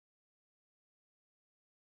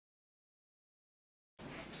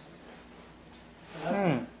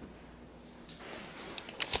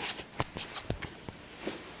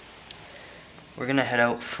We're gonna head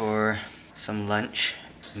out for some lunch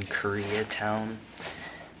in Korea Town,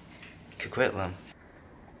 Coquitlam.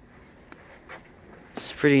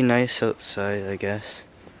 It's pretty nice outside, I guess.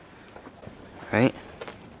 Right?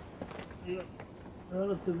 Yeah,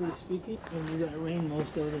 relatively speaking, and we got rain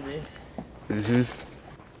most of the days. Mm-hmm.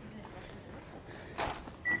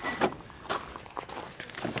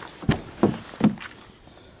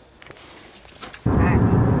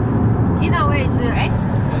 You know where it's right?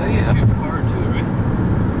 I think it's your car too, right?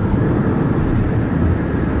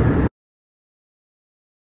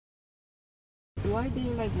 Why they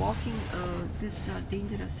like walking this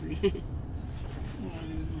dangerously? Well,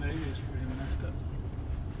 maybe it's pretty messed up.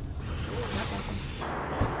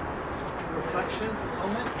 Reflection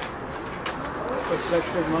moment.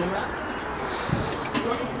 Reflective moment.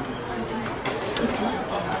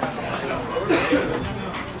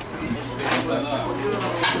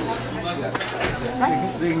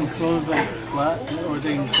 They can close like flat, or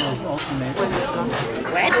they can close alternate.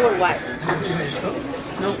 Wet or what?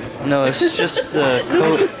 Nope. No, it's just the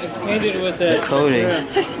coat. It's painted with a coating.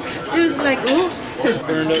 It was like, oops.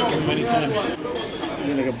 Burned up many times. Is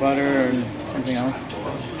it like a butter or something else?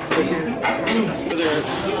 Whether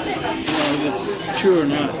if it's true or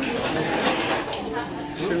not.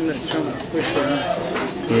 Shouldn't let Trump push it out.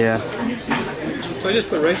 Yeah. So I just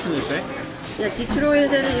put rice in this, right? 야,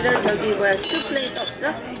 디트로이트에는 이런 저기 뭐야 스프 플레이트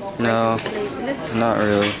없어? No, 플레이트는? not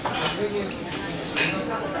really.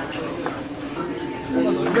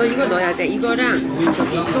 너 이거 넣어야 돼. 이거랑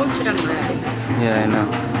저기 솔트랑 넣어야 돼. Yeah, I know.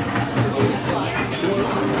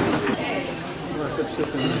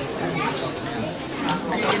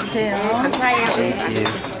 맛있게 드세요. 감사해요.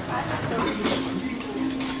 Yeah.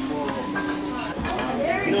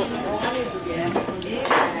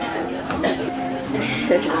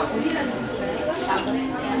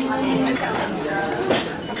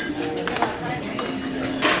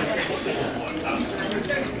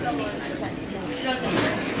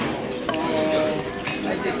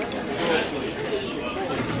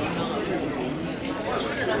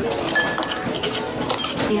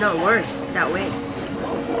 You're not worse that way.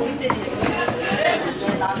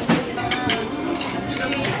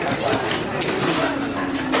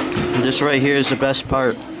 This right here is the best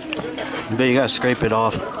part. But you gotta scrape it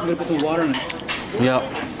off. I'm gonna put some water in it. Yep.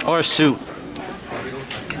 Or soup.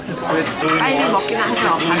 빨리 먹기는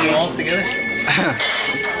하죠. Doing it all together?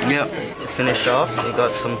 Yep. To finish off, you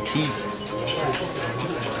got some tea.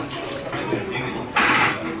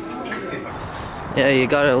 Yeah, you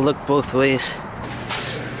gotta look both ways.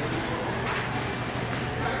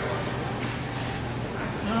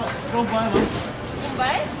 No, don't buy them.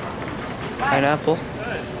 Pineapple.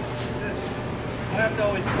 I have to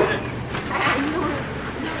always put it.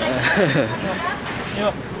 You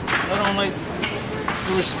know, I don't like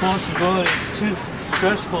the responsibility. It's too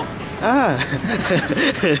stressful. Ah.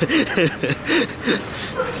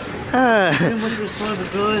 Ah. Too much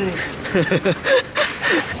responsibility.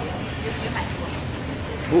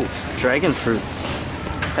 Ooh, dragon fruit.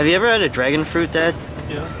 Have you ever had a dragon fruit, Dad?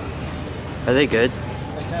 Yeah. Are they good?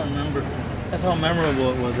 I can't remember. That's how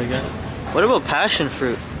memorable it was, I guess. What about passion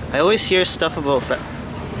fruit? I always hear stuff about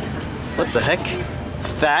what the heck?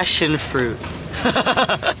 Fashion fruit. It's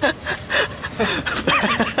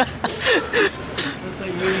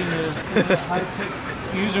like reading the high-tech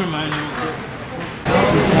user manual.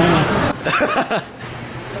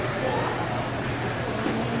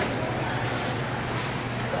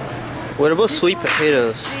 What about sweet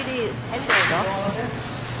potatoes? Really tender though.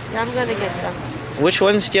 Yeah, I'm gonna get some. Which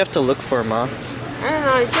ones do you have to look for, Ma? I don't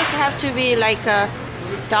know, it just have to be like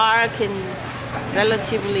dark and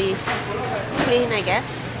relatively clean, I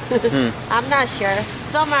guess. I'm not sure.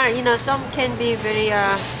 Some are, some can be very,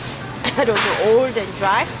 I don't know, old and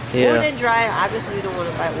dry. Yeah. Old and dry, obviously you don't want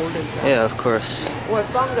to buy old and dry. Yeah, of course. Or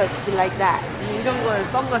fungus, like that. You don't go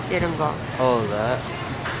fungus 이런 거. Oh, that.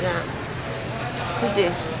 Yeah.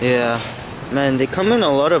 그치? Yeah. Man, they come in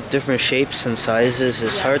a lot of different shapes and sizes.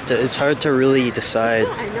 It's hard to really decide.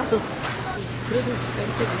 I know. 그래도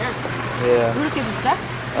expensive야. Yeah. 그렇게 비싸?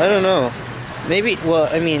 I don't know. Maybe, well,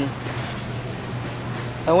 I mean,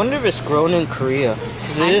 I wonder if it's grown in Korea.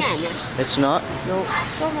 'Cause it is. It's not? No.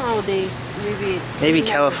 Somehow they Maybe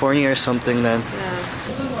California or something then. Yeah.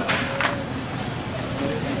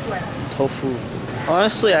 Tofu.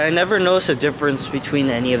 Honestly, I never noticed a difference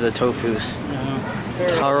between any of the tofus.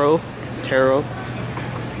 Taro.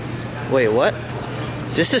 Wait, what?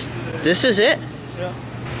 This is it? Yeah.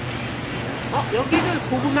 여기는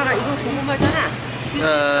고구마가 이거 고구마잖아.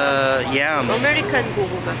 Yam. American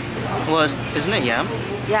고구마. Well, isn't it yam?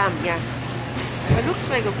 Yam. It looks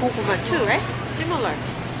like a 고구마 too, right? Similar.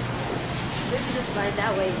 Maybe just buy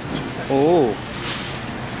that way. Oh.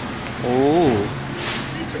 Oh.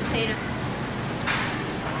 Sweet potato.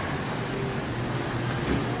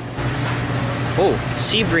 Oh,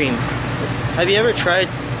 sea bream. Have you ever tried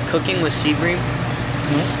cooking with sea bream?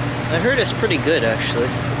 I heard it's pretty good actually.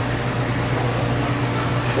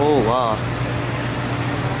 Oh wow.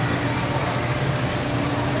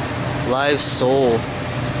 Live sole.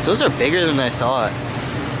 Those are bigger than I thought.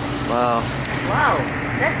 Wow. Wow,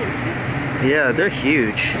 that's huge. Yeah, they're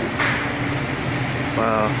huge.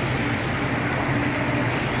 Wow.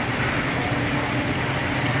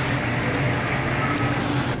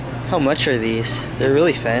 How much are these? They're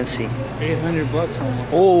really fancy. $800 almost.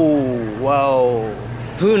 Oh, wow.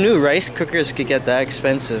 Who knew rice cookers could get that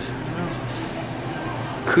expensive?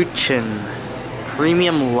 Kuchen.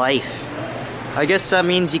 Premium life. I guess that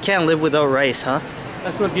means you can't live without rice, huh?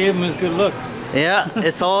 That's what gave him his good looks. Yeah,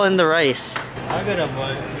 it's all in the rice. I gotta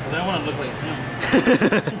buy it because I want to look like him.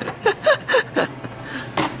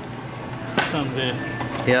 Someday.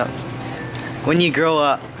 Yeah. When you grow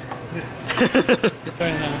up.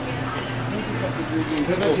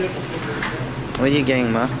 What are you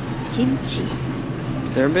getting, Ma? Kimchi.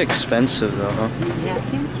 They're a bit expensive though, huh? Yeah,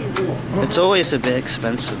 kimchi is It's always a bit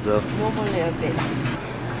expensive though. normally a bit.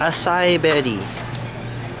 Acai berry.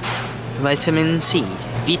 Vitamin C.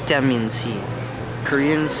 Vitamin C.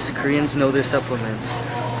 Koreans know their supplements.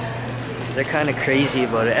 They're kind of crazy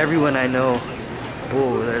about it. Everyone I know,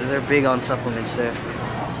 oh, they're big on supplements there.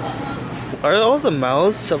 Are all the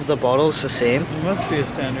mouths of the bottles the same? It must be a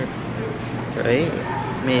standard. Right?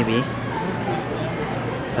 Maybe.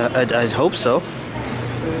 I'd hope so.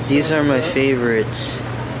 These are my favorites.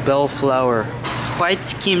 Bellflower.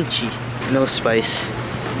 White kimchi. No spice.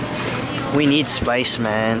 We need spice,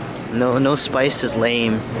 man. No spice is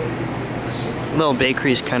lame. Little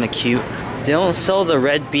bakery is kind of cute. They don't sell the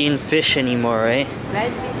red bean fish anymore, right?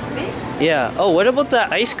 Red bean fish? Yeah. Oh, what about the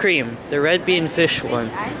ice cream? The red bean fish one.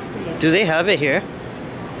 Ice cream. Do they have it here? I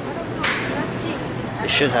don't know. Let's see. They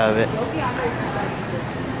should have it. 여기 안에 있을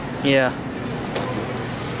것 Yeah.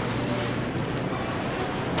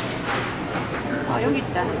 여기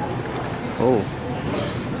있다. Oh.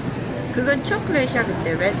 그건 초콜릿이야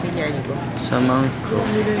근데 레드빈이 아니고. Samanko.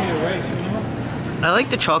 You're right, you know? I like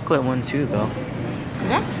the chocolate one too, though.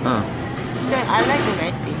 그래? Huh. 근데 I like the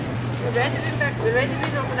red bean.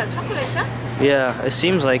 레드빈보다 초콜릿이야? Yeah, it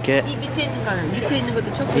seems like it. 이 밑에 있는 거는 밑에 있는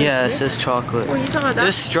것도 초콜릿이야? Yeah, it says chocolate. 이상하다.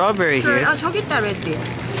 There's strawberry here. 아 저기 있다 레드빈.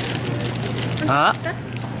 Huh?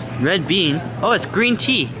 Red bean? Oh, it's green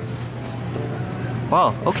tea.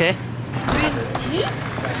 Wow, okay. Green tea?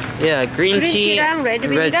 Yeah, green tea, tea랑 red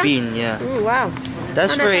bean이랑? bean, yeah. 와우.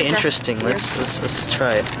 That's 하나 very 사자. interesting. Let's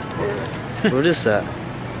try it. What is that?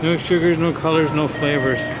 No sugars, no colors, no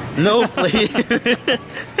flavors. No flavor.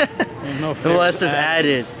 There's no flavors. Unless it's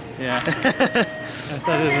added. Yeah. I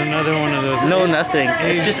thought it was another one of those. No, nothing.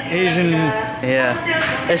 It's just Asian,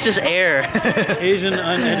 yeah. It's just air. Asian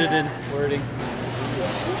unedited wording.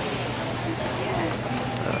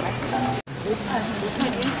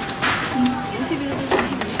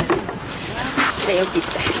 네 여기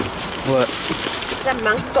있다. What? 짠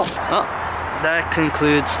망고. Oh, that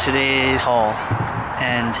concludes today's haul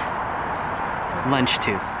and lunch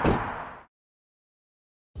too.